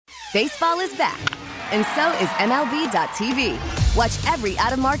Baseball is back, and so is MLB.tv. Watch every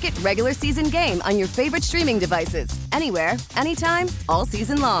out-of-market regular season game on your favorite streaming devices, anywhere, anytime, all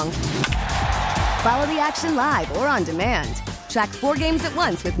season long. Follow the action live or on demand. Track 4 games at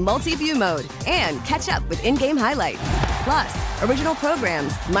once with multi-view mode and catch up with in-game highlights. Plus, original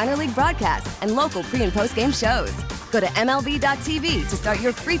programs, minor league broadcasts, and local pre- and post-game shows. Go to MLB.tv to start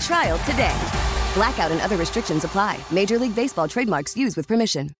your free trial today. Blackout and other restrictions apply. Major League Baseball trademarks used with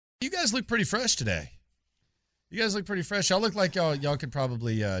permission. You guys look pretty fresh today. You guys look pretty fresh. Y'all look like y'all could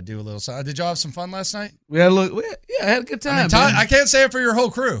probably do a little something. Did y'all have some fun last night? I had a good time. I can't say it for your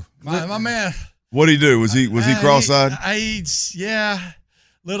whole crew. My man. What did he do? Was he cross-eyed? Yeah, a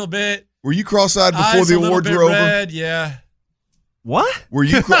little bit. Were you cross-eyed before the awards were over? Red, yeah. What? Were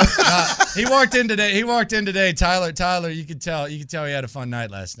you? He walked in today. Tyler, you could tell he had a fun night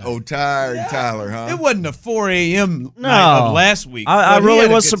last night. Oh, tired Tyler, huh? It wasn't a 4 a.m. night of last week. I really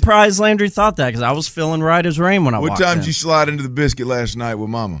was surprised Landry thought that because I was feeling right as rain when I walked in. What time did you slide into the biscuit last night with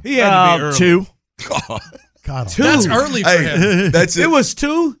Mama? He had to be early. 2. God, 2. That's early for him. That's it. It was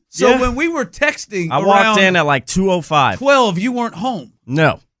 2. So when we were texting, I walked in at like 2:05. 12. You weren't home.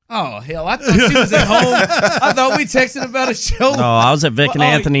 No. Oh, hell. I thought she was at home. I thought we texted about a show. No, I was at Vic and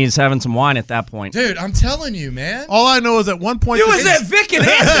Anthony's having some wine at that point. Dude, I'm telling you, man. All I know is at one point... You was at Vic and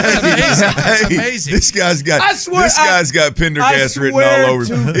Anthony's. It's amazing. This guy's got Pendergast written all over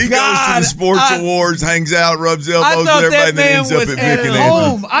him. He goes to the sports awards, hangs out, rubs elbows with everybody, and then ends up at Vic and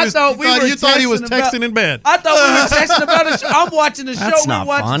Anthony's. I thought You thought he was texting in bed. I thought we were texting about a show. I'm watching the show. That's We're not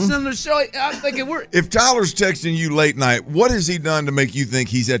watching fun. the show. I'm thinking If Tyler's texting you late night, what has he done to make you think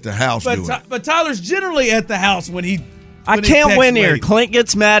he's at the house doing it? But Tyler's generally at the house when he. I can't win here. Clint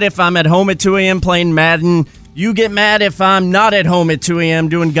gets mad if I'm at home at 2 a.m. playing Madden. You get mad if I'm not at home at 2 a.m.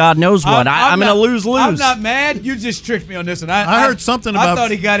 doing God knows what. I'm going to lose-lose. I'm not mad. You just tricked me on this one. I heard something about... I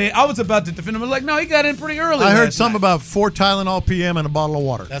thought he got in. I was about to defend him. I was like, no, he got in pretty early. I heard something about 4 Tylenol PM and a bottle of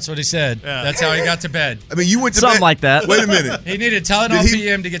water. That's what he said. Yeah. That's how he got to bed. I mean, you went to something bed. like that. Wait a minute. He needed Tylenol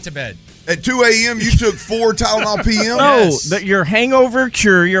PM to get to bed. At 2 a.m., you took 4 Tylenol PM? No, your hangover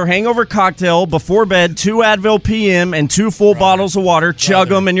cure, your hangover cocktail before bed, 2 Advil PM, and 2 full bottles of water. Chug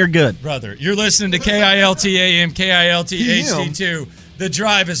them, and you're good. Brother, you're listening to KILT AM, KILT HD2. The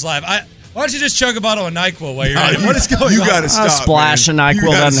Drive is live. Why don't you just chug a bottle of NyQuil while you're at it? What is going on? You got to stop, splash of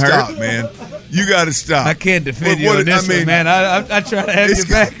NyQuil doesn't hurt. Man. You got to stop. I can't defend you on this one, man. I try to have you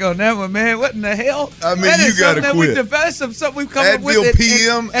back on that one, man. What in the hell? I mean, you got to quit. That's something we've come up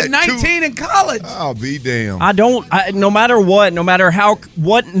with at 19 in college. I'll be damned. No matter what, no matter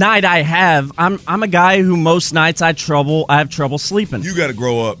what night I have, I'm a guy who most nights I have trouble sleeping. You got to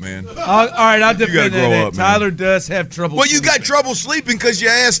grow up, man. All right, I'll defend that. Up, Tyler does have trouble. Well, you got trouble sleeping because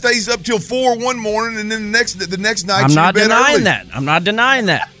your ass stays up till 4 one morning, and then the next night I'm not denying that. I'm not denying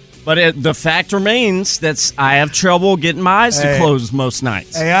that. But the fact remains that I have trouble getting my eyes to close most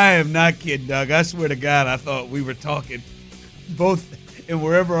nights. Hey, I am not kidding, Doug. I swear to God, I thought we were talking both in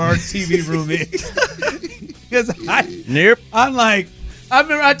wherever our TV room is. Nope. I'm like, I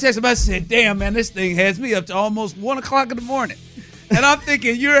remember I texted him, I said, damn, man, this thing has me up to almost 1 o'clock in the morning. And I'm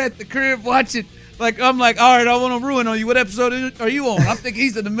thinking, you're at the crib watching. I'm like, all right, I want to ruin on you. What episode are you on? I'm thinking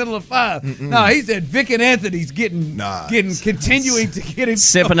he's in the middle of 5. No, he's at Vic and Anthony's continuing to get him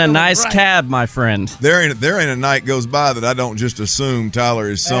sipping a nice cab, my friend. There ain't a night goes by that I don't just assume Tyler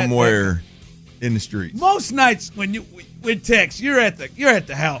is somewhere in the streets. Most nights when you with text, you're at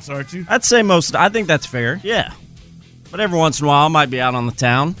the house, aren't you? I'd say most. I think that's fair. Yeah, but every once in a while, I might be out on the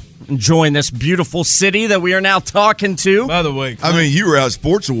town. Enjoying this beautiful city that we are now talking to. By the way, Clint, I mean, you were out at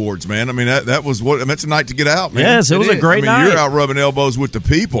Sports Awards, man. I mean, that's a night to get out, man. Yes, it was a great night. You're out rubbing elbows with the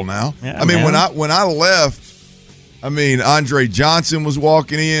people now. Yeah, I mean, man. when I left, I mean, Andre Johnson was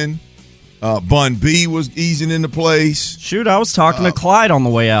walking in. Bun B was easing into place. Shoot, I was talking to Clyde on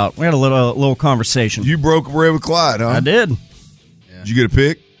the way out. We had a little conversation. You broke bread with Clyde, huh? I did. Yeah. Did you get a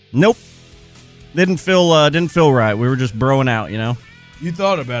pick? Nope. Didn't feel right. We were just broing out, you know. You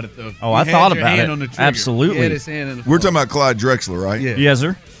thought about it, though. Oh, I thought about it. On the trigger. Absolutely. He had his hand in the We're talking about Clyde Drexler, right? Yeah. Yes,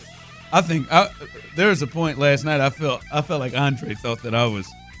 sir. I think there was a point last night I felt like Andre thought that I was.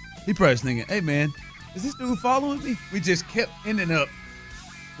 He probably was thinking, "Hey, man, is this dude following me?" We just kept ending up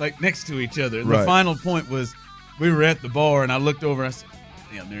like next to each other. And the final point was we were at the bar, and I looked over. And I said,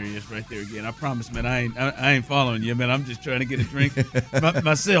 "Damn, there he is, right there again." I promise, man, I ain't following you, man. I'm just trying to get a drink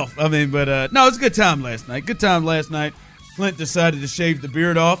myself. I mean, but no, it was a good time last night. Good time last night. Clint decided to shave the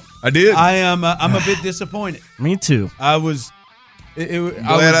beard off. I did. I'm a bit disappointed. Me too. I was.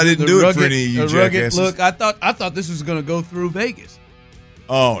 Glad I didn't do it for any of you jackasses. Look, I thought this was going to go through Vegas.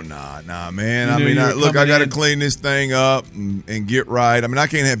 Oh, nah, man. I mean, I got to clean this thing up and get right. I mean, I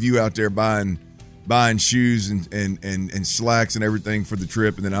can't have you out there buying shoes and slacks and everything for the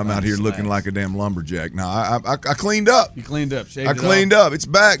trip, and then I'm out here looking like a damn lumberjack. No, I cleaned up. You cleaned up. I cleaned up. It's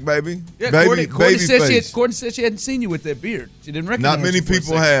back, baby. Yeah, baby Courtney face. Courtney said she hadn't seen you with that beard. She didn't recognize you. Not many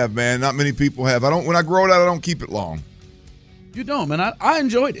people have, man. Not many people have. When I grow it out, I don't keep it long. You don't, man. I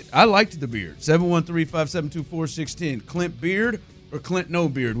enjoyed it. I liked the beard. 713-572-4610. Clint beard or Clint no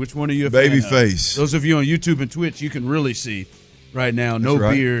beard? Which one are you a fan of? Baby face. Those of you on YouTube and Twitch, you can really see right now. No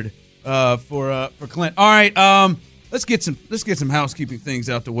beard for Clint. All right, let's get some housekeeping things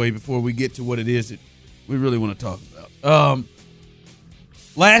out the way before we get to what it is that we really want to talk about.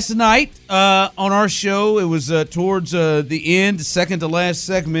 Last night on our show, it was towards the end, second to last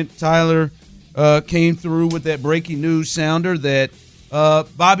segment. Tyler came through with that breaking news sounder that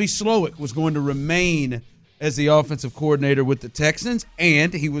Bobby Slowik was going to remain as the offensive coordinator with the Texans,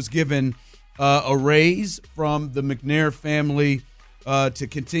 and he was given a raise from the McNair family to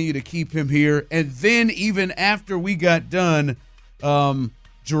continue to keep him here. And then even after we got done,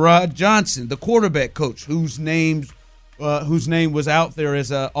 Jerrod Johnson, the quarterback coach, whose name was out there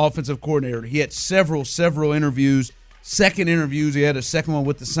as an offensive coordinator, he had several interviews, second interviews. He had a second one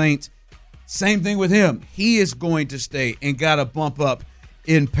with the Saints. Same thing with him. He is going to stay and got a bump up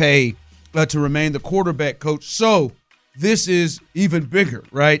in pay to remain the quarterback coach. So this is even bigger,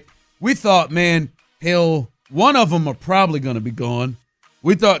 right? We thought, man, hell, one of them are probably going to be gone.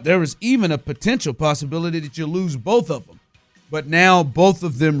 We thought there was even a potential possibility that you lose both of them. But now both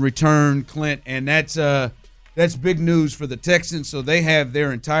of them return, Clint, and that's big news for the Texans. So they have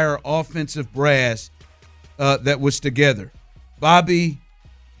their entire offensive brass that was together. Bobby,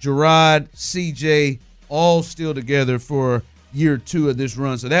 Jerrod, CJ, all still together for year 2 of this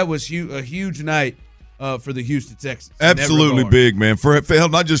run. So that was a huge night for the Houston Texans. Absolutely big, man. For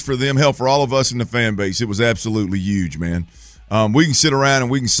not just for them, hell, for all of us in the fan base, it was absolutely huge, man. We can sit around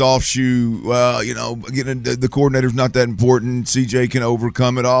and we can soft shoe. The coordinator's not that important. CJ can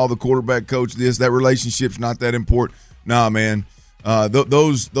overcome it all. The quarterback coach, that relationship's not that important. Nah, man.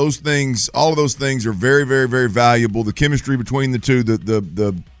 Those things, all of those things are very, very, very valuable. The chemistry between the two,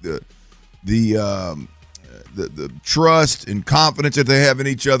 the trust and confidence that they have in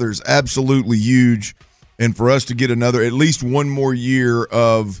each other is absolutely huge. And for us to get at least one more year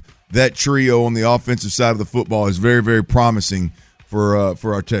of that trio on the offensive side of the football is very, very promising for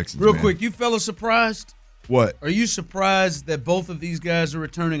our Texans. Real quick, you fellas surprised? What? Are you surprised that both of these guys are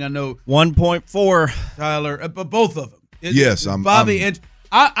returning? I know 1.4, Tyler, but both of them. Yes, I'm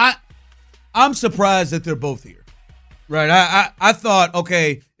surprised that they're both here. Right? I thought,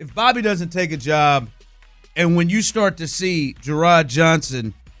 okay, if Bobby doesn't take a job, and when you start to see Jerrod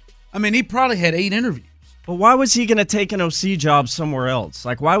Johnson, I mean, he probably had 8 interviews. But why was he going to take an OC job somewhere else?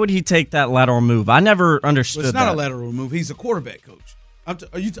 Like, why would he take that lateral move? I never understood that. It's not a lateral move. He's a quarterback coach. I'm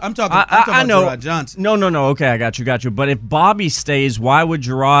talking about Jerrod Johnson. No. Okay, I got you. But if Bobby stays, why would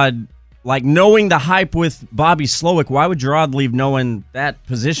Jerrod, like, knowing the hype with Bobby Slowik, why would Jerrod leave knowing that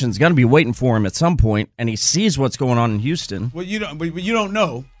position's going to be waiting for him at some point, and he sees what's going on in Houston? Well, you don't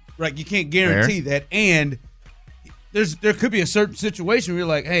know, right? You can't guarantee that, and there could be a certain situation where you're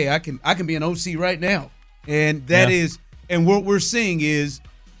like, hey, I can be an OC right now. And that is, and what we're seeing is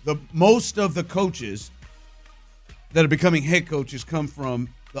most of the coaches that are becoming head coaches come from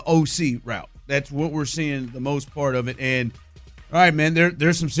the OC route. That's what we're seeing the most part of it. And all right, man,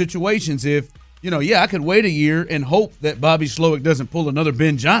 there's some situations if, I could wait a year and hope that Bobby Slowik doesn't pull another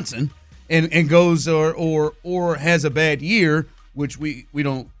Ben Johnson and goes or has a bad year, which we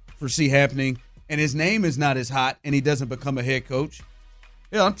don't foresee happening, and his name is not as hot and he doesn't become a head coach.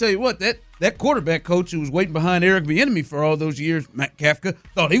 Yeah, I'll tell you what, that quarterback coach who was waiting behind Eric Bieniemy for all those years, Matt Kafka,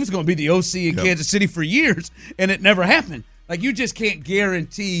 thought he was going to be the OC in Kansas City for years, and it never happened. Like, you just can't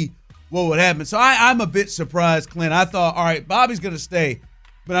guarantee what would happen. So I'm a bit surprised, Clint. I thought, all right, Bobby's going to stay,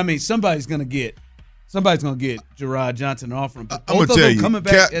 but I mean, somebody's going to get Jerrod Johnson and offer him. But I'm going to tell you,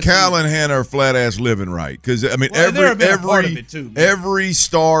 Cal and Hannah are flat-ass living right. Because, I mean, every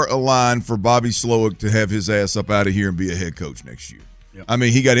star aligned for Bobby Slowik to have his ass up out of here and be a head coach next year. Yep. I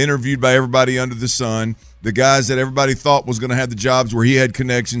mean, he got interviewed by everybody under the sun. The guys that everybody thought was going to have the jobs where he had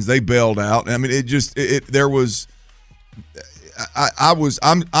connections, they bailed out. I mean, I was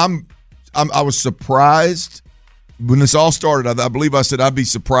surprised when this all started. I believe I said I'd be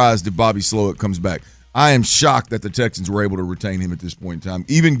surprised if Bobby Slowik comes back. I am shocked that the Texans were able to retain him at this point in time,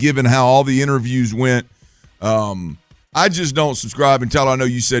 even given how all the interviews went. I just don't subscribe. And Tyler, I know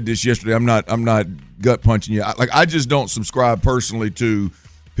you said this yesterday. I'm not gut punching you. I just don't subscribe personally to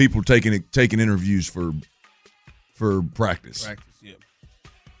people taking interviews for practice. Yeah.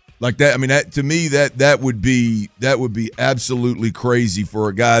 Like that. I mean, to me, that would be absolutely crazy for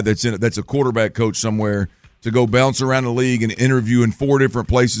a guy that's a quarterback coach somewhere to go bounce around the league and interview in 4 different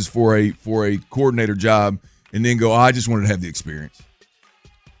places for a coordinator job, and then go, I just wanted to have the experience.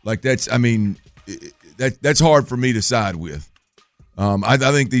 Like that's hard for me to side with. I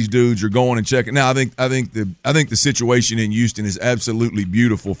think these dudes are going and checking. Now, I think the situation in Houston is absolutely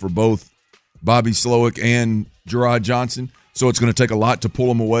beautiful for both Bobby Slowik and Jerrod Johnson. So it's going to take a lot to pull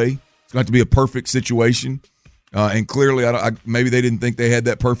them away. It's going to have to be a perfect situation. And clearly, maybe they didn't think they had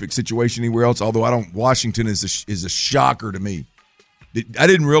that perfect situation anywhere else. Although Washington is a shocker to me. I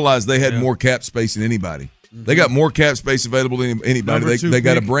didn't realize they had more cap space than anybody. Mm-hmm. They got more cap space available than anybody. They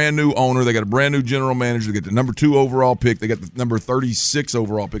got a brand new owner. They got a brand new general manager. They got the number 2 overall pick. They got the number 36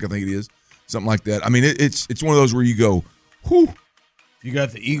 overall pick. I think it is something like that. I mean, it's one of those where you go, whew. You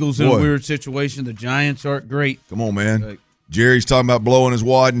got the Eagles in a weird situation. The Giants aren't great. Come on, man. Jerry's talking about blowing his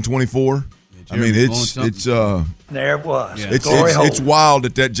wad in 24. I mean, it's there it was. Yeah. It's wild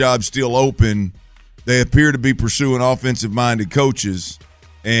that job's still open. They appear to be pursuing offensive-minded coaches,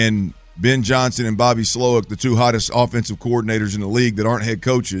 and Ben Johnson and Bobby Slowik, the 2 hottest offensive coordinators in the league that aren't head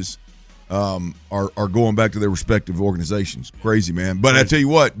coaches, are going back to their respective organizations. Crazy, man. But I tell you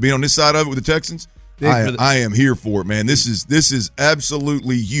what, being on this side of it with the Texans, I am here for it, man. This is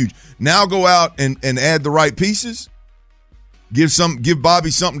absolutely huge. Now go out and add the right pieces. Give Bobby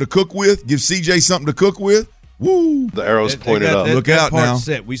something to cook with. Give CJ something to cook with. Woo! The arrow's pointed up. Look out now.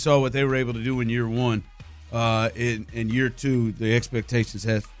 Set. We saw what they were able to do in year 1. In year 2, the expectations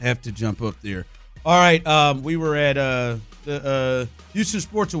have to jump up there. All right, we were at the Houston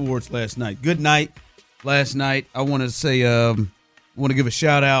Sports Awards last night. Good night last night. I want to say, I want to give a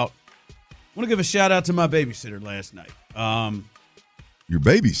shout out. I want to give a shout out to my babysitter last night. Your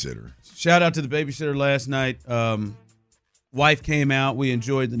babysitter? Shout out to the babysitter last night. Wife came out. We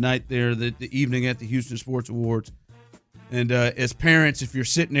enjoyed the night there, the evening at the Houston Sports Awards. And as parents, if you're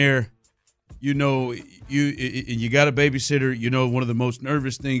sitting there, you know, you got a babysitter, you know, one of the most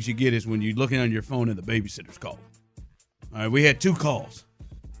nervous things you get is when you're looking on your phone and the babysitter's called. All right, we had 2 calls.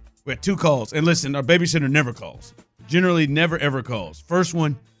 And listen, our babysitter never calls. Generally never, ever calls. First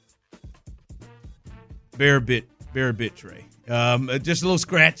one, bare bit tray. Just a little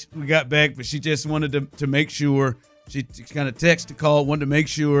scratch we got back, but she just wanted to make sure. She kind of texted, called, wanted to make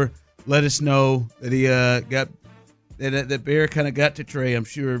sure, let us know that he got that bear kind of got to Trey. I'm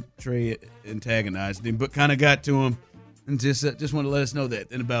sure Trey antagonized him, but kind of got to him, and just wanted to let us know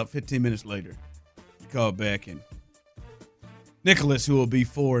that. Then about 15 minutes later, she called back, and Nicholas, who will be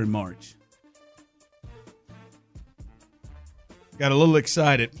 4 in March, got a little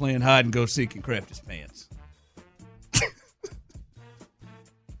excited playing hide and go seek and crapped his pants.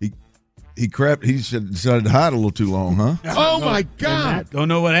 He decided to hide a little too long, huh? Oh, my God. Don't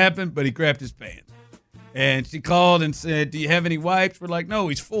know what happened, but he crapped his pants. And she called and said, do you have any wipes? We're like, no,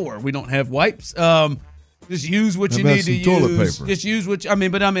 he's 4. We don't have wipes. Just use what you need to use. Toilet paper. Just use what I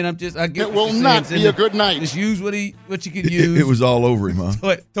get. It will not be a good night. Just use what you can use. It was all over him,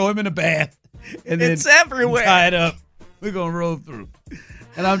 huh? Throw him in a bath. And then it's everywhere. Tie it up. We're going to roll through.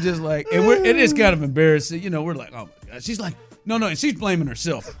 And I'm just like, it is kind of embarrassing. You know, we're like, oh, my God. She's like, no, and she's blaming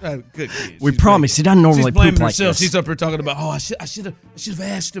herself. Good kid. We promise he doesn't normally she's blaming poop like herself. this. She's up here talking about, I should have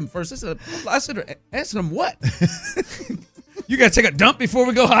asked him first. I said, asked him what? You got to take a dump before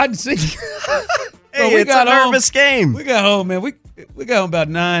we go hide and seek. Hey, it's a nervous game. We got home, man. We got home about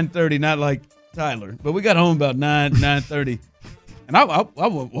 9:30, not like Tyler, but we got home about 9:30,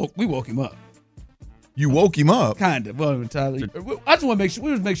 and we woke him up. You woke him up? Kind of. Well, Tyler, I just want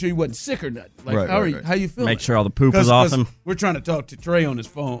to make sure he wasn't sick or nothing. Like, right. How you feeling? Make sure all the poop was off him. We're trying to talk to Trey on his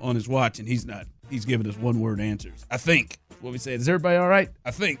phone, on his watch, and he's not. He's giving us one-word answers. I think. What we said. Is everybody all right?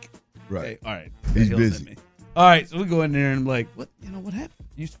 I think. Right. Okay, all right. He's busy. All right. So we go in there and I'm like, what happened?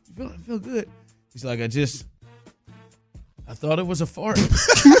 You feel good? He's like, I thought it was a fart.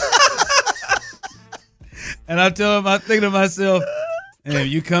 And I tell him, I think to myself, hey,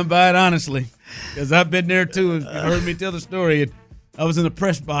 you come by it honestly. Because I've been there too. You heard me tell the story. And I was in the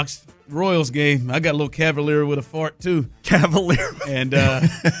press box, Royals game. I got a little Cavalier with a fart too. Cavalier. And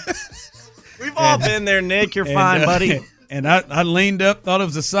we've all been there, Nick. You're fine, buddy. And I leaned up, thought it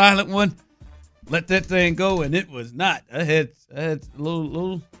was a silent one, let that thing go, and it was not. I had a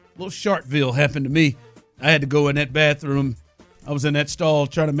little Sharpville happen to me. I had to go in that bathroom. I was in that stall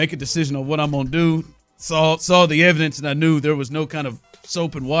trying to make a decision on what I'm gonna do. Saw the evidence, and I knew there was no kind of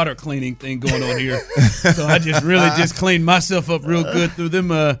soap and water cleaning thing going on here. So I just cleaned myself up real good through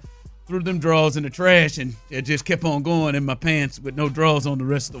them drawers in the trash, and it just kept on going in my pants with no drawers on the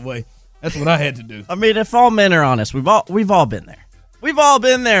rest of the way. That's what I had to do. I mean, if all men are honest, we've all been there. We've all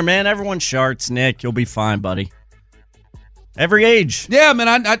been there, man. Everyone sharts, Nick. You'll be fine, buddy. Every age. Yeah, man.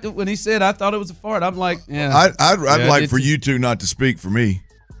 I when he said I thought it was a fart, I'm like, yeah. I'd like for you two not to speak for me.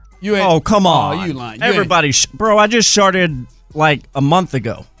 You ain't, oh, come on. Oh, you lying. Everybody, bro, I just sharted like a month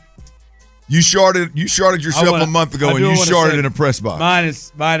ago. You sharted yourself a month ago, and you sharted in a press box.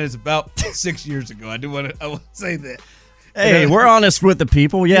 Mine is about 6 years ago. I want to say that. Hey, we're honest with the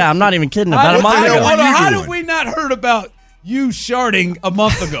people. Yeah, I'm not even kidding. About a month ago. How did we not heard about you sharting a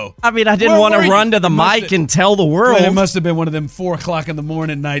month ago? I mean, I didn't want to run to the mic and tell the world. Well, it must have been one of them 4 o'clock in the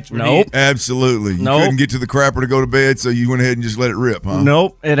morning nights. Nope. Absolutely. You couldn't get to the crapper to go to bed, so you went ahead and just let it rip, huh?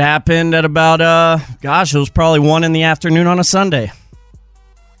 Nope. It happened at about, it was probably 1 in the afternoon on a Sunday.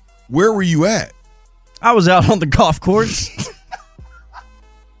 Where were you at? I was out on the golf course.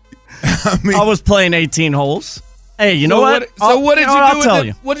 I was playing 18 holes. Hey, you know what? What did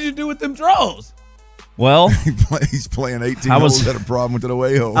you What did you do with them draws? Well, he's playing 18 holes. Had a problem with it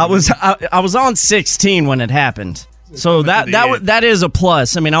away hole. I was on 16 when it happened, so that is a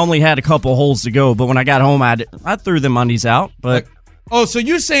plus. I mean, I only had a couple holes to go, but when I got home, I threw them undies out. But so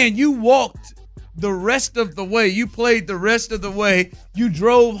you're saying you walked the rest of the way, you played the rest of the way, you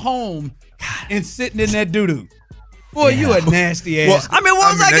drove home and sitting in that doo-doo. Boy, you a nasty ass. Well, I mean,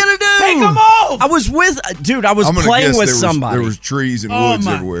 what was I going to do? Take them off. I was playing with somebody. There was trees and woods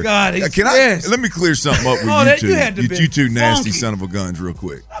everywhere. God, let me clear something up with you two nasty son of a guns real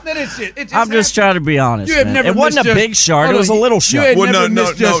quick. I'm just trying to be honest, man. It wasn't a big shart. It was a little shart. Well,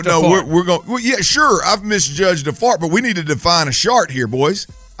 no. We're going. Well, yeah, sure. I've misjudged a fart, but we need to define a shart here, boys.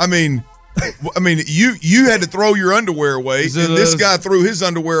 I mean, you had to throw your underwear away, and this guy threw his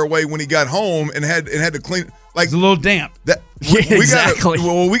underwear away when he got home and had to clean. Like it's a little damp. Exactly.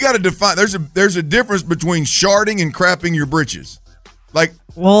 We got to define. There's a difference between sharting and crapping your britches. Like,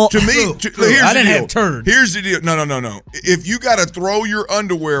 well, to me, I didn't have turds. Here's the deal. No. If you got to throw your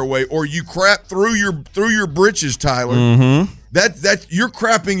underwear away or you crap through your britches, Tyler, that you're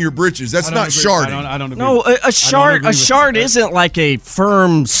crapping your britches. That's not sharting. I don't agree. No, a shart isn't like a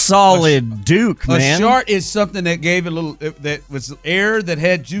firm, solid Duke, man. A shart is something that gave a little that was air that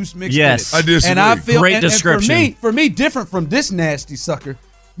had juice mixed in it. I disagree. And I feel great description. And for me, different from this nasty sucker.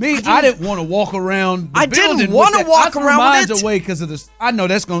 I didn't want to walk around. I didn't want to walk around with it. Away because of this. I know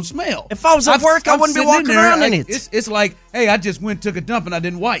that's gonna smell. If I was at work, I wouldn't be walking around in it. It's like, hey, I just went and took a dump and I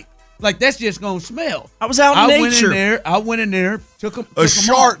didn't wipe. Like that's just gonna smell. I was out in nature. I went in there, took them. A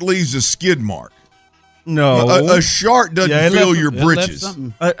shart leaves a skid mark. No, a shart doesn't fill your britches.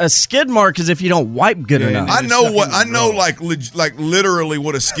 A skid mark is if you don't wipe good enough. I know, like literally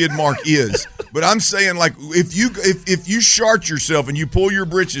what a skid mark is. But I'm saying, like, if you shart yourself and you pull your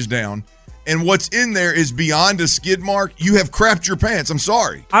britches down, and what's in there is beyond a skid mark, you have crapped your pants. I'm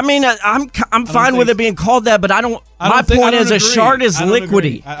sorry. I mean, I'm fine with it being called that, but I don't. My point is, a shart is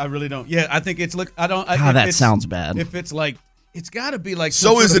liquidy. I really don't. Yeah, I think it's I don't. God, that sounds bad. If it's like. It's got to be like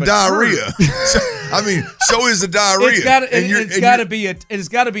so is a diarrhea. So is a diarrhea. It's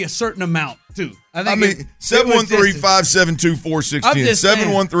got to be a certain amount too. I mean,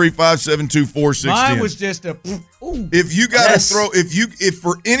 713-572-4610. 713-572-4610. Mine was just a. Ooh. If you got to throw, if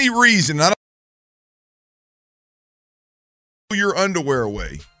for any reason, I don't throw your underwear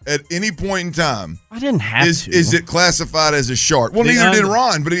away at any point in time, I didn't have to. Is it classified as a shart? Well, neither did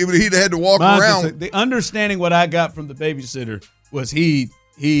Ron, but he'd had to walk around. The understanding what I got from the babysitter was he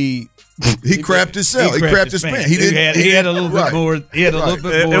crapped himself. He crapped his pants. He had a little bit more. He had a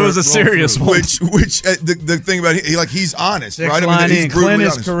little bit more. It was a serious one. Which the thing about he's honest, right? Clint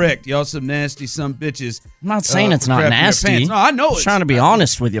is correct. Y'all some nasty bitches. I'm not saying it's not nasty. No, I know. I'm trying to be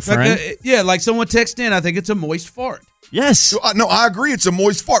honest with you, friend. Like someone texted in. I think it's a moist fart. Yes. No, I agree. It's a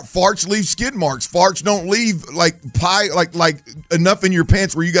moist fart. Farts leave skid marks. Farts don't leave like enough in your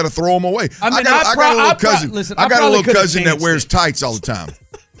pants where you got to throw them away. I got a little cousin. I got a little cousin that wears tights all the time.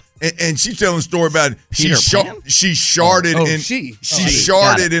 And she's telling a story about she sharted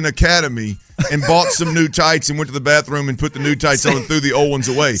in Academy and bought some new tights and went to the bathroom and put the new tights on and threw the old ones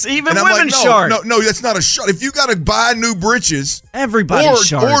away. See, even women shart. No, that's not a shart. If you got to buy new britches, everybody or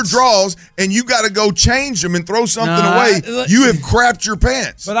draws, and you got to go change them and throw something away, you have crapped your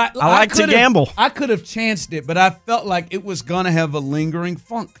pants. But I like to gamble. I could have chanced it, but I felt like it was gonna have a lingering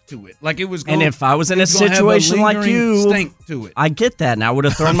funk to it. Like it was. And if I was in a situation like you, stink to it. I get that, and I would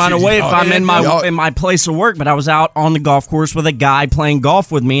have thrown mine away if I'm in my place of work. But I was out on the golf course with a guy playing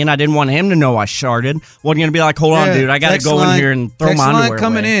golf with me, and I didn't want him to know I sharted. Wasn't going to be like, hold on, dude, I got to go in here and throw my underwear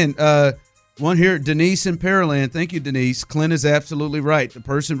coming away. in. One here, Denise in Pearland. Thank you, Denise. Clint is absolutely right. The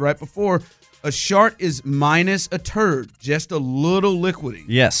person right before, a shart is minus a turd, just a little liquidy.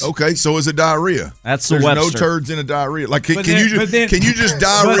 Yes. Okay, so is it diarrhea? That's the There's Webster. no turds in a diarrhea. Like, can you just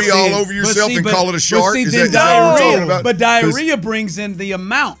diarrhea all over yourself and call it a shart? Is that diarrhea? what we're talking about? But diarrhea brings in the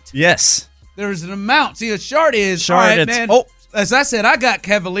amount. Yes. There's an amount. See, a shart is, Shart, all right, it's- man. oh. As I said, I got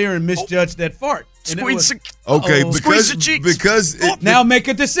Cavalier and misjudged that fart. And it was- Okay, Squeeze the cheeks. because it, now make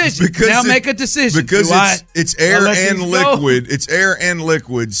a decision. Make a decision. Because it's air let and these go? liquid. It's air and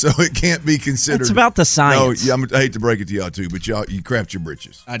liquid, so it can't be considered. It's about the science. No, I hate to break it to y'all too, but you crapped your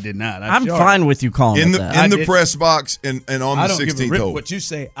britches I did not. I'm fine with you calling in it the that. in the press box and on I the don't give a 16th rip hole. what you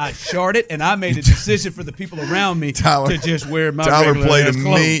say. I sharted, and I made a decision for the people around me to just wear my Tyler regular played ass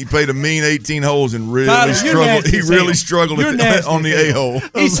clothes. played a mean 18 holes and really Tyler, you're struggled. nasty He as really hell. struggled You're on nasty the as A hell. hole.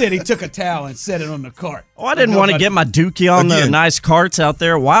 He said he took a towel and set it on the cart. Oh, I didn't want to get my dookie on the Again. nice carts out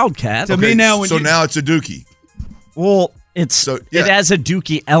there, Wildcat. To me now, so now it's a dookie. Well, Yeah. it has a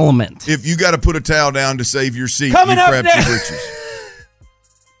dookie element. If you got to put a towel down to save your seat, Coming you up crapped next. your britches.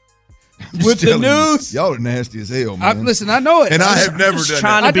 With the Telling you, news. y'all are nasty as hell, man. Listen, I know it. And I have never just done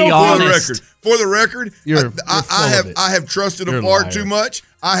trying that. to be honest. For the record, You're I full of it. have trusted You're a a fart liar. too much.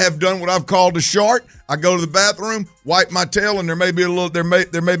 I have done what I've called a shart. I go to the bathroom, wipe my tail, and there may be a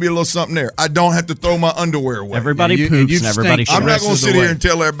little something there. I don't have to throw my underwear away. Everybody Yeah, poops you and everybody stink. I'm shits. not going to rest of sit the here way. and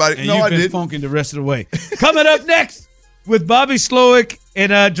tell everybody. And No, you've I been didn't. funking the rest of the way. Coming up next with Bobby Slowik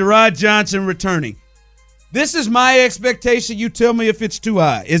and Jerrod Johnson returning. This is my expectation. You tell me if it's too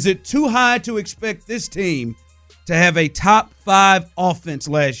high. Is it too high to expect this team to have a top 5 offense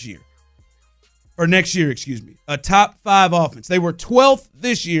last year? Or next year, excuse me. A top 5 offense. They were 12th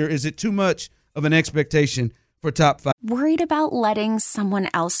this year. Is it too much of an expectation for top 5? Worried about letting someone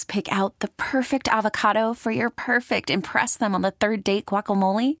else pick out the perfect avocado for your perfect impress them on the third date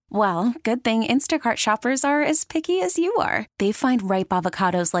guacamole? Well, good thing Instacart shoppers are as picky as you are. They find ripe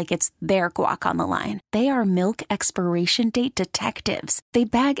avocados like it's their guac on the line. They are milk expiration date detectives. They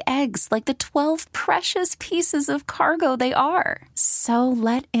bag eggs like the 12 precious pieces of cargo they are. So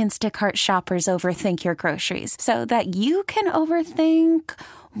let Instacart shoppers overthink your groceries so that you can overthink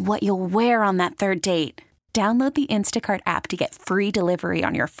what you'll wear on that third date. Download the Instacart app to get free delivery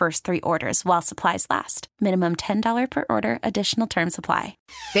on your first 3 orders while supplies last. Minimum $10 per order. Additional terms apply.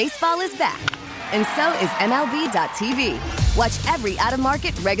 Baseball is back, and so is MLB.tv. Watch every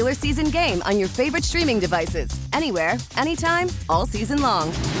out-of-market regular season game on your favorite streaming devices, anywhere, anytime, all season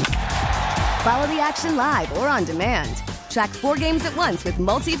long. Follow the action live or on demand. Track 4 games at once with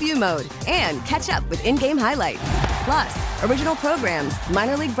multi-view mode and catch up with in-game highlights. Plus, original programs,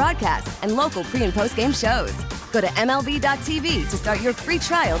 minor league broadcasts, and local pre- and post-game shows. Go to MLB.tv to start your free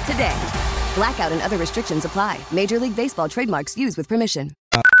trial today. Blackout and other restrictions apply. Major League Baseball trademarks used with permission.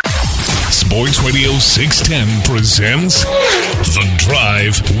 Sports Radio 610 presents The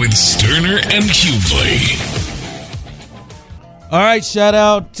Drive with Sterner and Hughley. All right, shout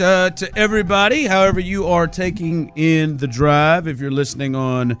out to everybody, however you are taking in the drive. If you're listening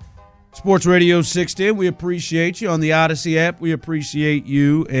on Sports Radio 610, we appreciate you. On the Odyssey app, we appreciate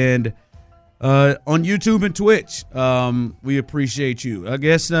you. And on YouTube and Twitch, we appreciate you. I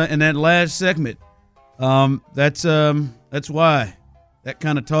guess in that last segment, that's why that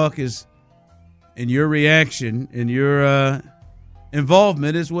kind of talk is, and your reaction and your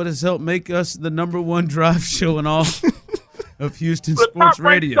involvement is what has helped make us the number 1 drive show in all of Houston Sports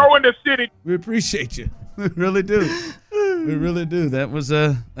Radio. Show in the city. We appreciate you. We really do. We really do. That was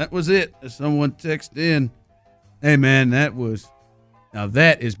it. Someone texted in, "Hey man, that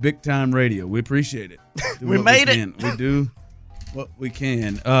is big time radio." We appreciate it. We made it. We do what we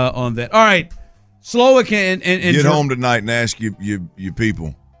can on that. All right, Slowik and Get home tonight and ask you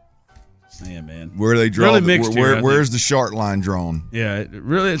people Yeah, man. where they draw. Really mixed here, I where's the shart line drawn? Yeah, it's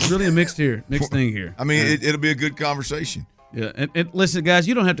really a mixed thing here. I mean, it'll be a good conversation. Yeah, and listen, guys,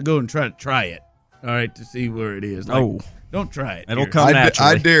 you don't have to go and try it. All right, to see where it is. Don't try it. It'll here. come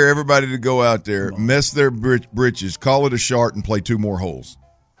naturally. I dare everybody to go out there, mess their britches, call it a shart, and play 2 more holes.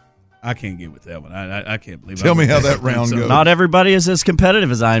 I can't get with that one. I can't believe. Tell me how that round goes. Not everybody is as competitive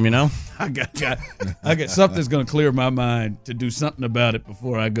as I am, you know. I got something's going to clear my mind to do something about it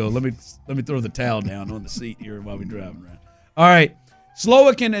before I go. Let me throw the towel down on the seat here while we're driving around. All right,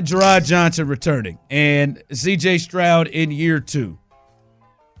 Slowik and Jerrod Johnson returning, and C.J. Stroud in year 2,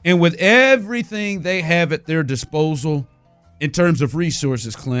 and with everything they have at their disposal in terms of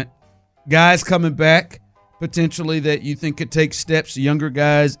resources, Clint, guys coming back potentially that you think could take steps, younger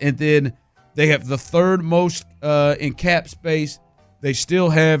guys, and then they have the 3rd most in cap space. They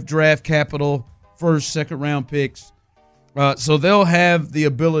still have draft capital, 1st, 2nd round picks. So they'll have the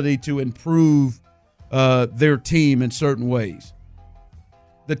ability to improve their team in certain ways.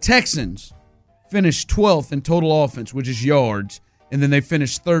 The Texans finished 12th in total offense, which is yards, and then they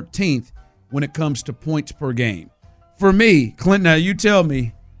finished 13th when it comes to points per game. For me, Clint, now you tell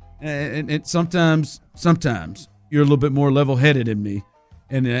me, and sometimes you're a little bit more level-headed than me,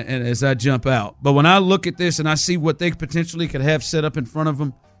 and as I jump out. But when I look at this and I see what they potentially could have set up in front of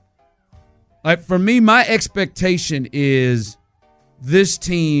them, like for me, my expectation is this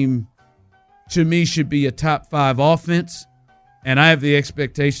team, to me, should be a top 5 offense, and I have the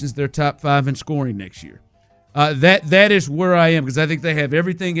expectations they're top 5 in scoring next year. That is where I am, because I think they have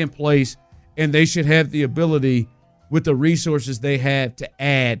everything in place, and they should have the ability with the resources they have to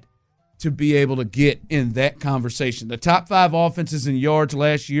add to be able to get in that conversation. The top 5 offenses in yards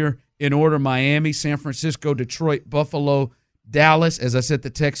last year in order: Miami, San Francisco, Detroit, Buffalo, Dallas. As I said, the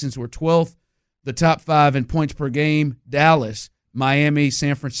Texans were 12th. The top 5 in points per game: Dallas, Miami,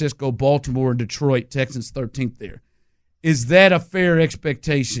 San Francisco, Baltimore, and Detroit. Texans 13th there. Is that a fair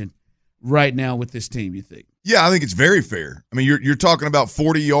expectation right now with this team, you think? Yeah, I think it's very fair. I mean, you're talking about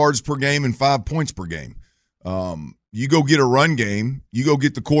 40 yards per game and 5 points per game. You go get a run game. You go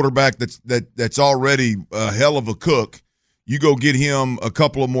get the quarterback that's already a hell of a cook. You go get him a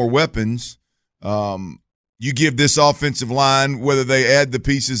couple of more weapons. You give this offensive line, whether they add the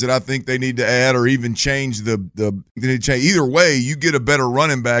pieces that I think they need to add or even change either way, you get a better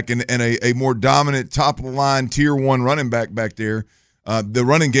running back and a more dominant top-of-the-line Tier 1 running back there. The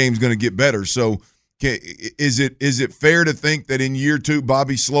running game's going to get better. So is it fair to think that in year 2,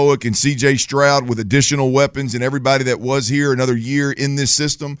 Bobby Slowik and C.J. Stroud with additional weapons and everybody that was here another year in this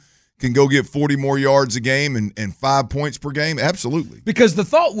system can go get 40 more yards a game and 5 points per game? Absolutely. Because the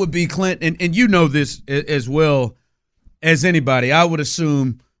thought would be, Clint, and you know this as well as anybody, I would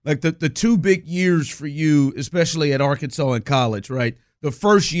assume, like the 2 big years for you, especially at Arkansas in college, right? The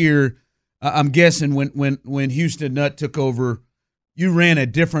first year, I'm guessing when Houston Nutt took over, you ran a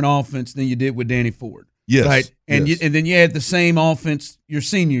different offense than you did with Danny Ford. Yes. Right? And yes. And then you had the same offense your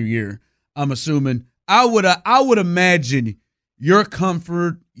senior year, I'm assuming. I would imagine your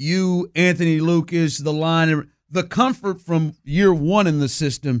comfort, you, Anthony Lucas, the line, the comfort from year 1 in the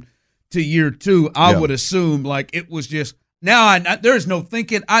system to year 2, I would assume like it was just now there's no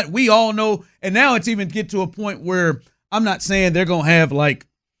thinking. We all know, and now it's even get to a point where I'm not saying they're going to have like,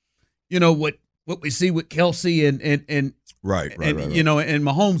 you know, what we see with Kelsey and Right. You know, and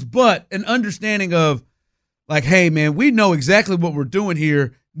Mahomes, but an understanding of like, hey, man, we know exactly what we're doing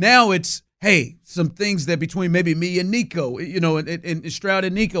here. Now it's, hey, some things that between maybe me and Nico, you know, and Stroud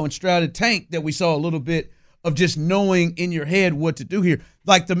and Nico and Stroud and Tank that we saw a little bit of just knowing in your head what to do here.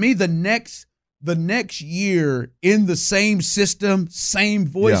 Like to me, the next year in the same system, same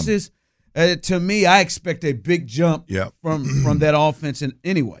voices. To me, I expect a big jump from that offense. And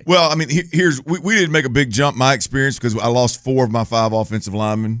anyway, well, I mean, we didn't make a big jump. My experience, because I lost 4 of my 5 offensive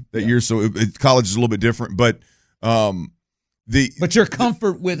linemen that year, so college is a little bit different. But your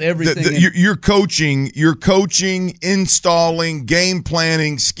comfort with everything, you're coaching, installing, game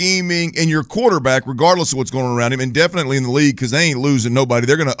planning, scheming, and your quarterback, regardless of what's going on around him, and definitely in the league because they ain't losing nobody.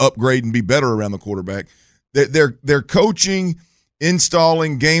 They're going to upgrade and be better around the quarterback. They're coaching,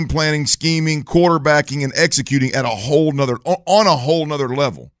 installing, game planning, scheming, quarterbacking, and executing at on a whole nother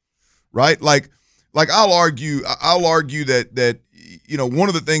level, right? Like I'll argue that you know, one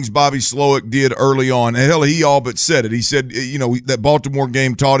of the things Bobby Slowik did early on, and hell, he all but said it. He said, you know, that Baltimore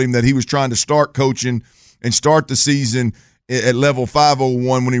game taught him that he was trying to start coaching and start the season at level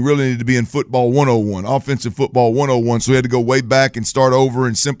 501 when he really needed to be in football 101, offensive football 101. So he had to go way back and start over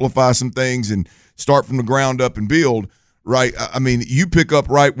and simplify some things and start from the ground up and build. Right, I mean, you pick up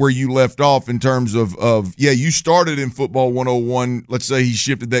right where you left off in terms of you started in football 101. Let's say he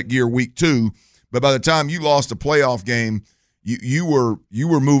shifted that gear week 2, but by the time you lost a playoff game, you were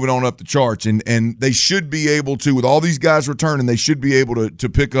moving on up the charts, and they should be able to, with all these guys returning, they should be able to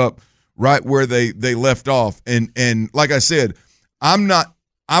pick up right where they left off. And like I said, I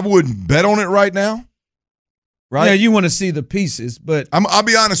wouldn't bet on it right now. Right? Yeah, you want to see the pieces, but I'll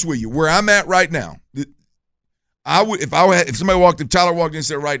be honest with you, where I'm at right now. I would if Tyler walked in and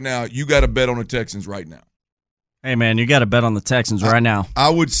said right now, you got to bet on the Texans right now. Hey man, you got to bet on the Texans right now.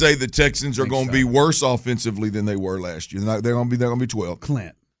 I would say the Texans are going to be worse offensively than they were last year. They're going to be 12.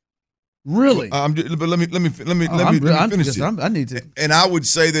 Clint, really? But let me finish it. I need to. And I would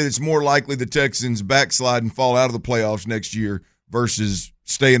say that it's more likely the Texans backslide and fall out of the playoffs next year versus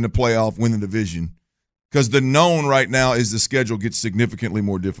stay in the playoff, win the division. Because the known right now is the schedule gets significantly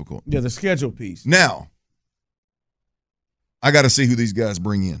more difficult. Yeah, the schedule piece. Now, I got to see who these guys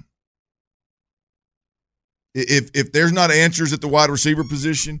bring in. If there's not answers at the wide receiver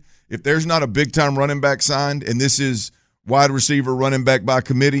position, if there's not a big-time running back signed, and this is wide receiver running back by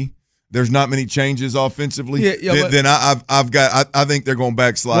committee, there's not many changes offensively. Then I think they're going to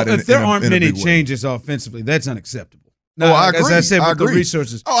backslide. Well, if there aren't many changes offensively, that's unacceptable. No, I agree. As I said, with agree. the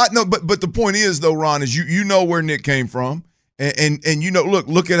resources. Oh, I know, but the point is though, Ron, is you know where Nick came from, and you know, look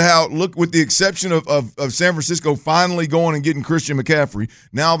with the exception of San Francisco finally going and getting Christian McCaffrey.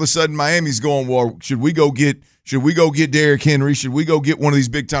 Now all of a sudden Miami's going, well, should we go get Derrick Henry? Should we go get one of these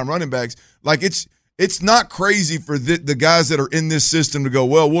big time running backs? Like it's not crazy for the guys that are in this system to go,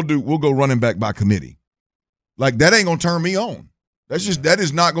 well, we'll go running back by committee. Like that ain't gonna turn me on. That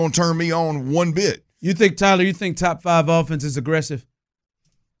is not gonna turn me on one bit. You think, Tyler, top 5 offense is aggressive?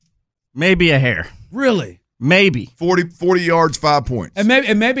 Maybe a hair. Really? Maybe 40 yards, 5 points. And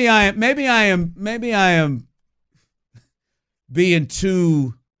maybe I am being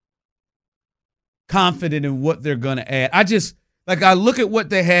too confident in what they're going to add. I look at what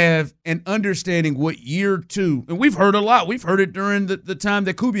they have and understanding what year 2, and we've heard a lot. We've heard it during the time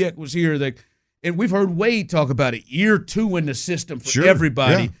that Kubiak was here, and we've heard Wade talk about it. Year 2 in the system for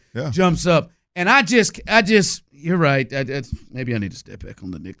everybody jumps up. And I just, you're right. Maybe I need to step back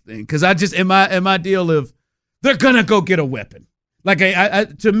on the Nick thing because in my deal of they're gonna go get a weapon. Like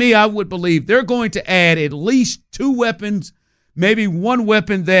to me, I would believe they're going to add at least 2 weapons, maybe one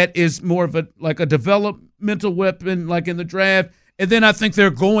weapon that is more of a developmental weapon, like in the draft, and then I think they're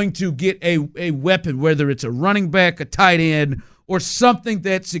going to get a weapon, whether it's a running back, a tight end, or something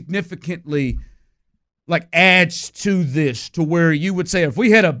that significantly adds to this, to where you would say if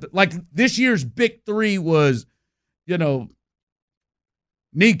we had this year's big 3 was,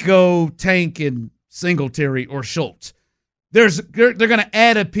 Nico, Tank, and Singletary or Schultz. They're going to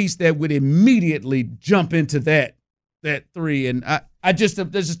add a piece that would immediately jump into that 3, and they're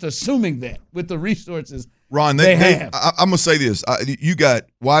just assuming that with the resources. Ron, they have. I'm gonna say this: you got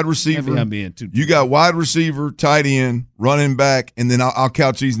wide receiver, you got wide receiver, tight end, running back, and then I'll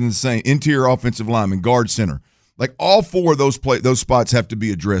couch these in the same interior offensive lineman, guard, center. Like all 4 of those spots have to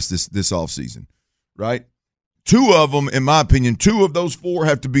be addressed this offseason, right? 2 of them, in my opinion, 2 of those 4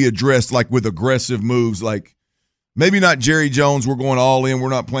 have to be addressed with aggressive moves, like maybe not Jerry Jones, we're going all in, we're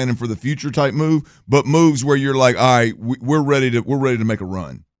not planning for the future type move, but moves where you're like, all right, we're ready to make a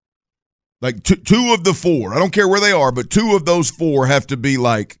run. Like 2 of the 4, I don't care where they are, but 2 of those 4 have to be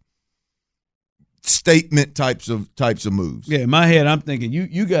statement types of moves. Yeah, in my head, I'm thinking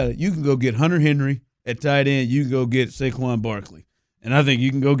you can go get Hunter Henry at tight end, you can go get Saquon Barkley, and I think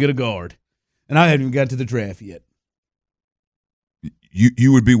you can go get a guard. And I haven't even got to the draft yet.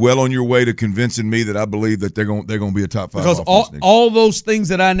 You would be well on your way to convincing me that I believe that they're going to be a top 5 because all those things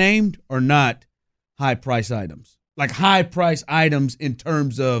that I named are not high price items, like high price items in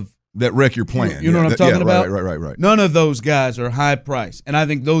terms of that wreck your plan. You know what I'm talking about? Right. None of those guys are high price, and I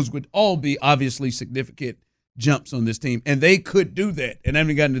think those would all be obviously significant jumps on this team, and they could do that. And I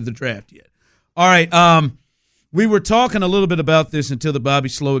haven't gotten to the draft yet. All right, we were talking a little bit about this until the Bobby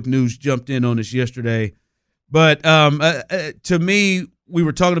Slowik news jumped in on us yesterday. But to me, we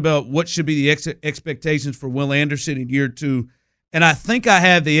were talking about what should be the expectations for Will Anderson in year 2, and I think I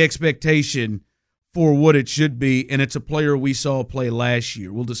have the expectation for what it should be, and it's a player we saw play last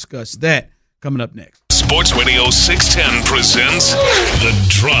year. We'll discuss that coming up next. Sports Radio 610 presents The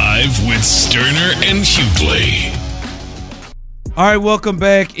Drive with Sterner and Hughley. All right, welcome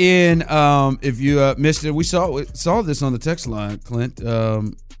back in. If you missed it, we saw this on the text line, Clint.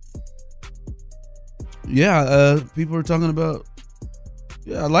 People are talking about.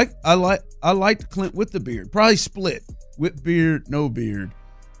 Yeah, I liked Clint with the beard. Probably split with beard, no beard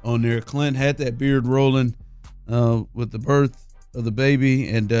on there. Clint had that beard rolling with the birth of the baby,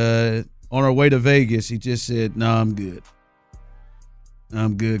 and on our way to Vegas, he just said, "No, I'm good.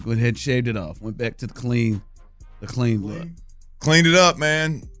 I'm good." Went ahead and shaved it off. Went back to the clean look. Cleaned it up,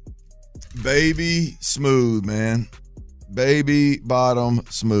 man. Baby smooth, man. Baby bottom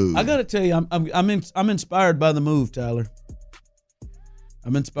smooth. I gotta tell you, I'm inspired by the move, Tyler.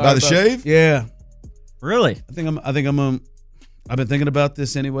 I'm inspired by the shave. Yeah, really. I've been thinking about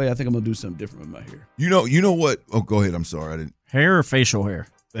this anyway. I think I'm gonna do something different with my hair. You know what? Oh, go ahead. I'm sorry, I didn't. Hair or facial hair?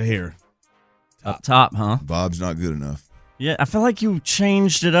 The hair. Top, huh? Bob's not good enough. Yeah, I feel like you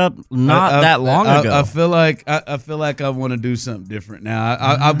changed it up that long ago. I feel like I want to do something different now.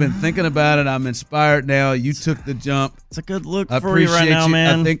 I've been thinking about it. I'm inspired now. You took the jump. It's a good look for you right now,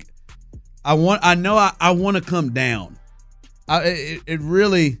 man. I think I want to come down. I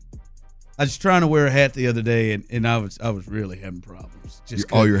was trying to wear a hat the other day, and I was really having problems.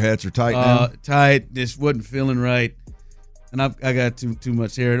 All your hats are tight now? Tight. Just wasn't feeling right. and I got too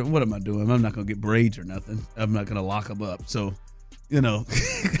much hair. What am I doing? I'm not gonna get braids or nothing. I'm not gonna lock them up. So, no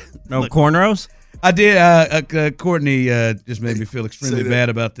cornrows. I did. Courtney just made me feel extremely bad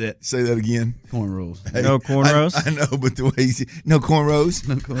about that. Say that again. Cornrows. Hey, no cornrows. I know, but the way no cornrows.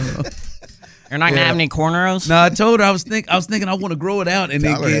 No cornrows. You're not gonna have any cornrows? No, I told her I was thinking I want to grow it out and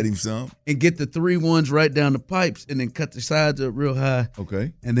Tyler then had him some. And get the 3 ones right down the pipes and then cut the sides up real high.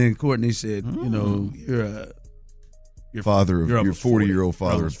 Okay. And then Courtney said, you're father of you're your 40 40-year-old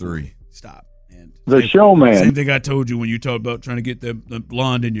father of 3. Stop. And The showman. Same thing I told you when you talked about trying to get the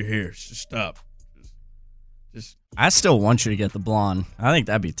blonde in your hair. Just stop. I still want you to get the blonde. I think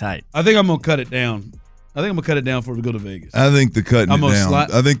that'd be tight. I think I'm gonna cut it down. Before we go to Vegas. I think the cutting it down.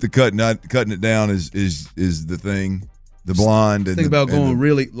 I think the cutting it down is the thing. The blonde. And think about going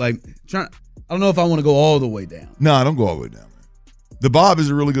really like trying. I don't know if I want to go all the way down. No, I don't go all the way down. The bob is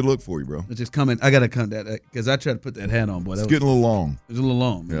a really good look for you, bro. It's just coming. I gotta come that because I tried to put that hat on, boy. It's getting a little long. It was a little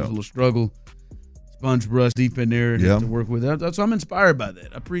long. Yeah. It was a little struggle. Sponge brush deep in there to work with. So I'm inspired by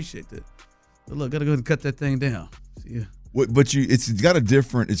that. I appreciate that. But look, gotta go ahead and cut that thing down. See ya. But it's got a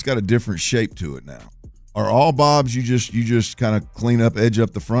different shape to it now. Are all bobs you just kind of clean up, edge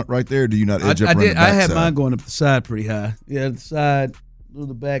up the front right there? Or do you not edge up around the back I had side? mine going up the side pretty high. Yeah, the side, a little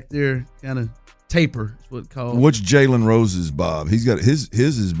the back there, kind of taper is what it's called. What's Jalen Rose's bob? He's got his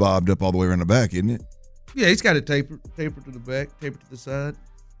is bobbed up all the way around the back, isn't it? Yeah, he's got it taper to the back, taper to the side.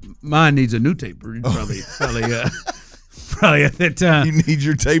 Mine needs a new taper. Probably at that time. You need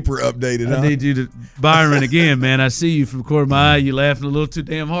your taper updated. I need you to Byron again, man. I see you from the corner of my eye. You laughing a little too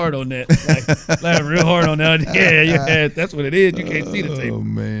damn hard on that. Laughing real hard on that. Yeah, that's what it is. You can't see the taper. Oh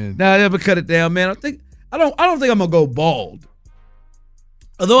man. Now I never cut it down, man. I don't think I'm gonna go bald.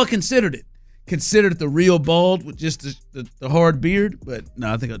 Although I considered it the real bald with just the hard beard, but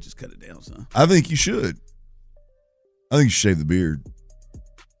no, I think I'll just cut it down, son. I think you should. I think you should shave the beard.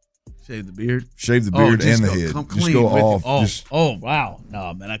 Shave the beard? Shave the beard and the head. Just go off. Oh, wow.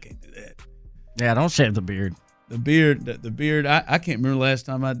 No, man, I can't do that. Yeah, don't shave the beard. The beard, I can't remember the last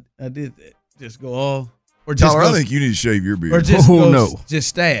time I did that. Just go all. Or just Tyler, I think you need to shave your beard. Or just just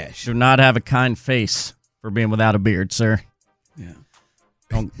stash. Do not have a kind face for being without a beard, sir. Yeah.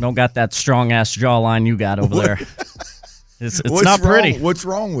 Don't got that strong-ass jawline you got over there. It's not wrong? pretty. What's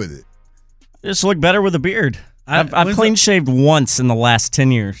wrong with it? Just look better with a beard. I've clean shaved once in the last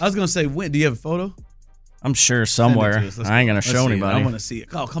 10 years. I was going to say, when? Do you have a photo? I'm sure somewhere. I ain't going to show anybody. I want to see it.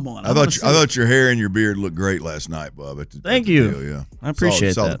 Oh, come on. I thought your hair and your beard looked great last night, Bob. Thank you. Deal, yeah. I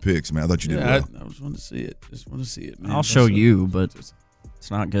appreciate saw that. the pics, man. I thought you did well. I just want to see it. Man. I'll show you, but it's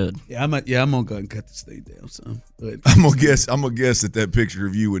not good. Yeah, I'm going to go ahead and cut this thing down, son. I'm gonna guess that picture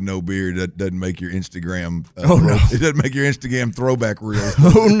of you with no beard that doesn't make your Instagram. No. It doesn't make your Instagram throwback reel.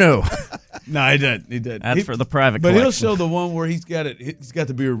 Oh no. No, he doesn't. He doesn't. That's for the private. But collection. he'll show the one where he's got it. He's got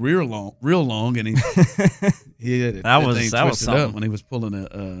the beard real long, and he had it. That was twisted something. up when he was pulling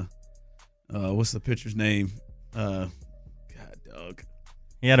a what's the pitcher's name? God, dog.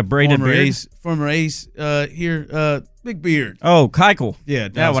 He had a braided beard. Former ace here, Big Beard. Oh, Keuchel.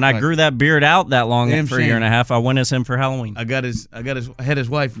 Yeah. When I grew that beard out that long Damn for a year and a half, I went as him for Halloween. I had his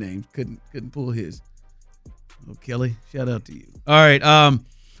wife named. Couldn't pull his. Oh, Kelly, shout out to you. All right.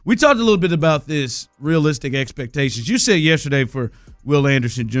 We talked a little bit about this realistic expectations. You said yesterday for Will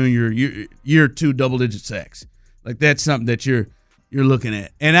Anderson Jr. year 2 double-digit sacks. Like that's something that you're looking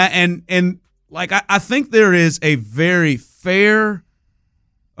at. And I think there is a very fair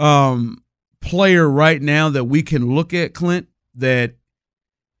player right now that we can look at, Clint, that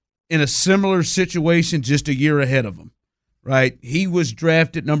in a similar situation just a year ahead of him. Right, he was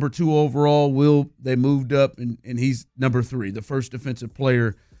drafted number 2 overall. They moved up, and he's number 3, the first defensive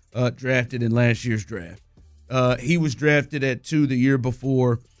player drafted in last year's draft. He was drafted at 2 the year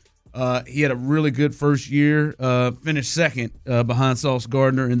before. He had a really good first year. Finished second behind Sauce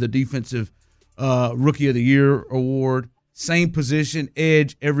Gardner in the defensive Rookie of the Year award. Same position,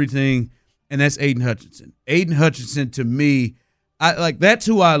 edge, everything, and that's Aiden Hutchinson. Aiden Hutchinson, to me, that's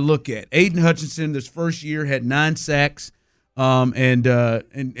who I look at. Aiden Hutchinson, this first year, had 9 sacks. And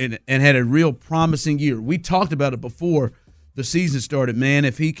had a real promising year. We talked about it before the season started, man.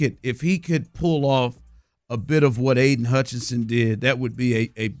 If he could pull off a bit of what Aiden Hutchinson did, that would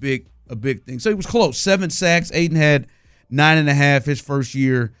be a big thing. So he was close. 7 sacks. Aiden had 9.5 his first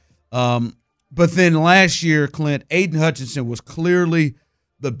year. But then last year, Clint, Aiden Hutchinson was clearly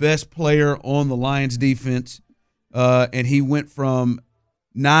the best player on the Lions defense. And he went from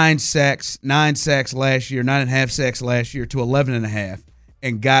 9 sacks last year, 9.5 sacks last year to 11.5,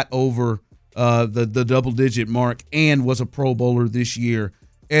 and got over the double-digit mark and was a Pro Bowler this year.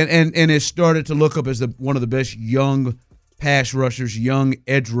 And it started to look up as one of the best young pass rushers, young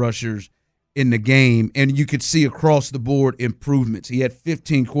edge rushers in the game, and you could see across the board improvements. He had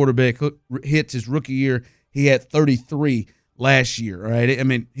 15 quarterback hits his rookie year. He had 33 last year, right? I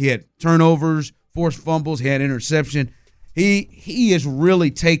mean, he had turnovers, forced fumbles, he had interception. He is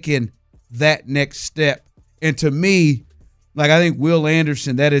really taken that next step. And to me, like, I think Will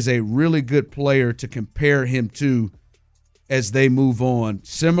Anderson, that is a really good player to compare him to as they move on.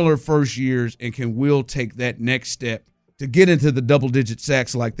 Similar first years, and can Will take that next step to get into the double-digit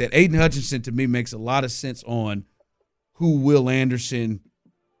sacks like that? Aiden Hutchinson, to me, makes a lot of sense on who Will Anderson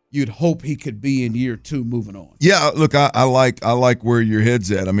you'd hope he could be in year 2 moving on. Yeah, look, I like where your head's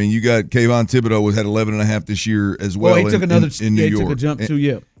at. I mean, you got Kayvon Thibodeau had 11.5 this year as well. Well, he took another in New York. He took a jump too.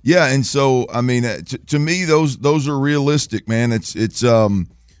 Yeah. Yeah, and so I mean, to me, those are realistic, man. It's and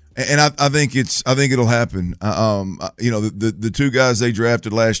I think it'll happen. You know, the two guys they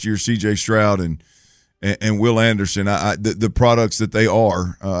drafted last year, C.J. Stroud and Will Anderson, the products that they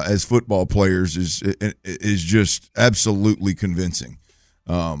are as football players is just absolutely convincing.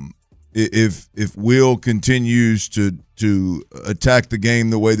 If Will continues to attack the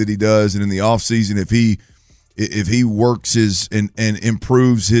game the way that he does, and in the offseason, if he works and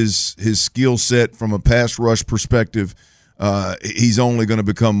improves his skill set from a pass rush perspective, he's only going to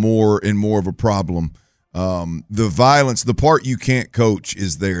become more and more of a problem. The violence, the part you can't coach,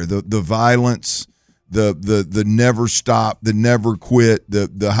 is there. The violence, the never stop, the never quit,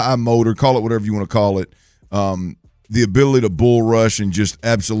 the high motor, call it whatever you want to call it. The ability to bull rush and just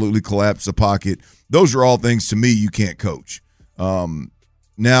absolutely collapse the pocket. Those are all things, to me, you can't coach.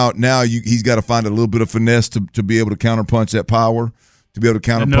 Now he's got to find a little bit of finesse to be able to counterpunch that power, to be able to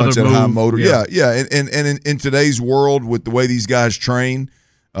counterpunch that high motor. Yeah. And in today's world, with the way these guys train,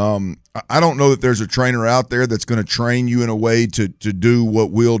 I don't know that there's a trainer out there that's going to train you in a way to do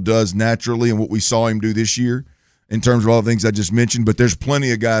what Will does naturally and what we saw him do this year in terms of all the things I just mentioned. But there's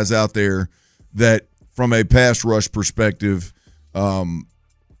plenty of guys out there that, from a pass rush perspective,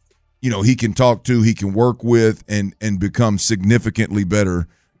 you know, he can talk to, he can work with, and become significantly better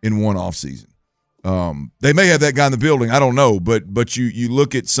in one offseason. They may have that guy in the building, I don't know, but you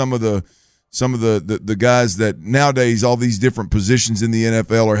look at some of the guys that nowadays, all these different positions in the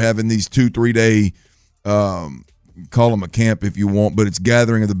NFL are having these 2-3 day, call them a camp if you want, but it's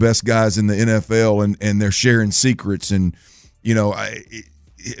gathering of the best guys in the NFL, and they're sharing secrets. And you know, I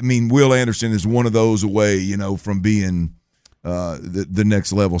mean, Will Anderson is one of those away, you know, from being the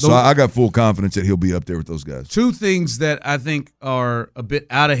next level. So I got full confidence that he'll be up there with those guys. Two things that I think are a bit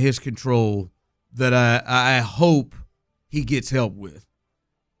out of his control that I hope he gets help with.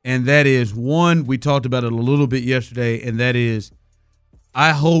 And that is, one, we talked about it a little bit yesterday, and that is,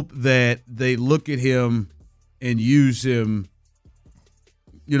 I hope that they look at him and use him,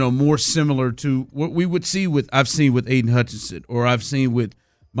 you know, more similar to what we would see I've seen with Aiden Hutchinson, or I've seen with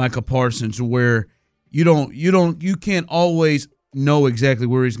Micah Parsons, where you can't always know exactly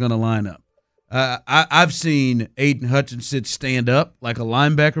where he's going to line up. I've seen Aiden Hutchinson stand up like a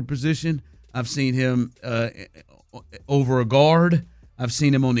linebacker position. I've seen him over a guard. I've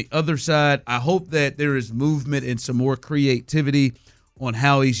seen him on the other side. I hope that there is movement and some more creativity on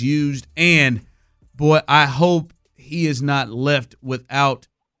how he's used. And, boy, I hope he is not left without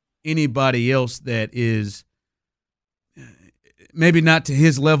anybody else that is maybe not to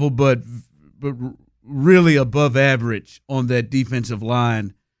his level, but really above average on that defensive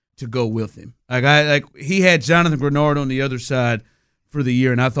line to go with him. Like he had Jonathan Grenard on the other side for the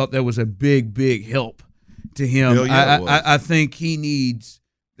year, and I thought that was a big, big help to him. I think he needs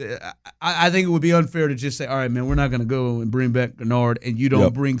 – I think it would be unfair to just say, all right, man, we're not going to go and bring back Grenard, and you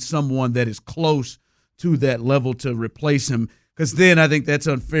don't bring someone that is close to that level to replace him, because then I think that's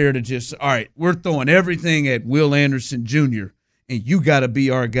unfair to just, all right, we're throwing everything at Will Anderson Jr., and you got to be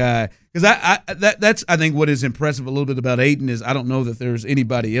our guy. Because that's I think what is impressive a little bit about Aiden is I don't know that there's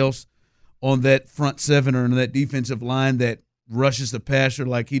anybody else on that front seven or on that defensive line that rushes the passer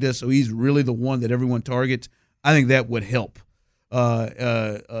like he does, so he's really the one that everyone targets. I think that would help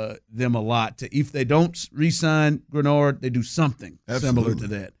them a lot. If they don't re-sign Grenard, they do something similar to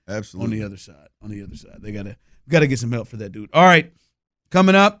that. Absolutely. On the other side, they gotta get some help for that dude. All right,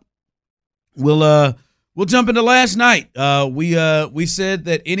 coming up, we'll jump into last night. We said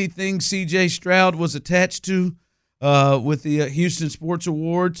that anything C.J. Stroud was attached to with the Houston Sports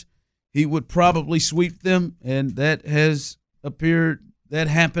Awards, he would probably sweep them, and that has appeared. That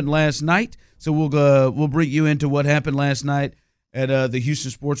happened last night. So we'll bring you into what happened last night at the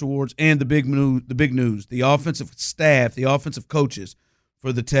Houston Sports Awards and the big news. The offensive staff, the offensive coaches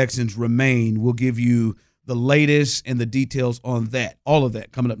for the Texans remain. We'll give you the latest and the details on that. All of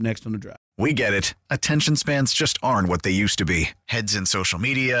that coming up next on The Drive. We get it. Attention spans just aren't what they used to be. Heads in social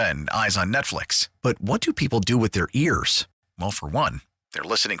media and eyes on Netflix. But what do people do with their ears? Well, for one, they're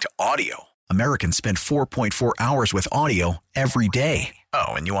listening to audio. Americans spend 4.4 hours with audio every day. Oh,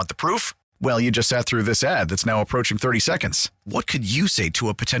 and you want the proof? Well, you just sat through this ad that's now approaching 30 seconds. What could you say to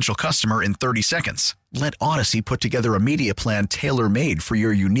a potential customer in 30 seconds? Let Odyssey put together a media plan tailor-made for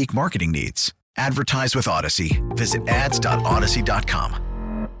your unique marketing needs. Advertise with Odyssey. Visit ads.odyssey.com.